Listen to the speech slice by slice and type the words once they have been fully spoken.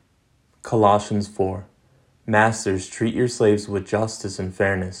Colossians 4. Masters, treat your slaves with justice and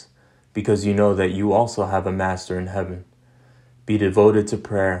fairness, because you know that you also have a master in heaven. Be devoted to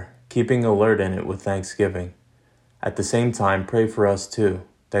prayer, keeping alert in it with thanksgiving. At the same time, pray for us too,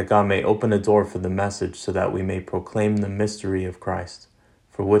 that God may open a door for the message so that we may proclaim the mystery of Christ,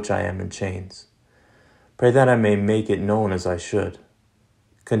 for which I am in chains. Pray that I may make it known as I should.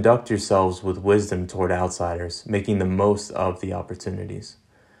 Conduct yourselves with wisdom toward outsiders, making the most of the opportunities.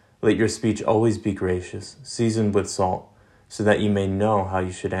 Let your speech always be gracious, seasoned with salt, so that you may know how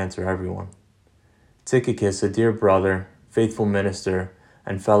you should answer everyone. Tychicus, a dear brother, faithful minister,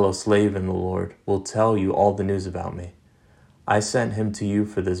 and fellow slave in the Lord, will tell you all the news about me. I sent him to you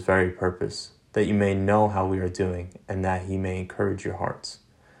for this very purpose, that you may know how we are doing, and that he may encourage your hearts.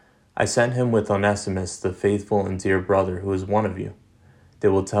 I sent him with Onesimus, the faithful and dear brother who is one of you. They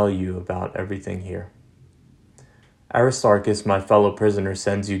will tell you about everything here. Aristarchus, my fellow prisoner,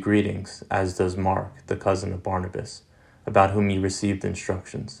 sends you greetings, as does Mark, the cousin of Barnabas, about whom you received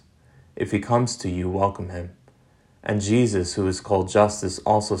instructions. If he comes to you, welcome him. And Jesus, who is called Justus,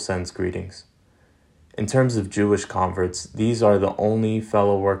 also sends greetings. In terms of Jewish converts, these are the only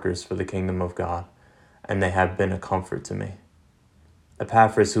fellow workers for the kingdom of God, and they have been a comfort to me.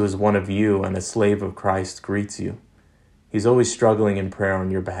 Epaphras, who is one of you and a slave of Christ, greets you. He's always struggling in prayer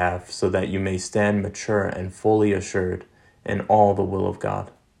on your behalf, so that you may stand mature and fully assured in all the will of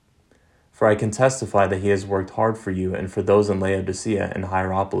God. For I can testify that he has worked hard for you and for those in Laodicea and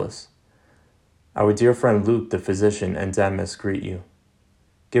Hierapolis. Our dear friend Luke, the physician, and Demas greet you.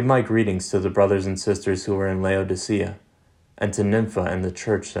 Give my greetings to the brothers and sisters who are in Laodicea, and to Nympha and the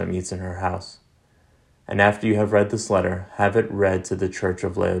church that meets in her house. And after you have read this letter, have it read to the church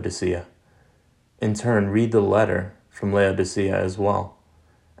of Laodicea. In turn, read the letter from Laodicea as well,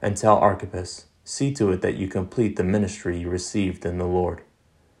 and tell Archippus, see to it that you complete the ministry you received in the Lord.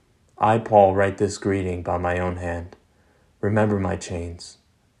 I, Paul, write this greeting by my own hand. Remember my chains.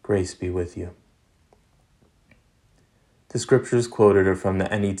 Grace be with you. The scriptures quoted are from the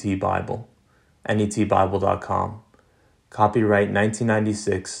NET Bible, netbible.com. Copyright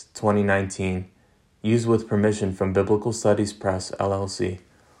 1996-2019, used with permission from Biblical Studies Press, LLC.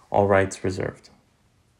 All rights reserved.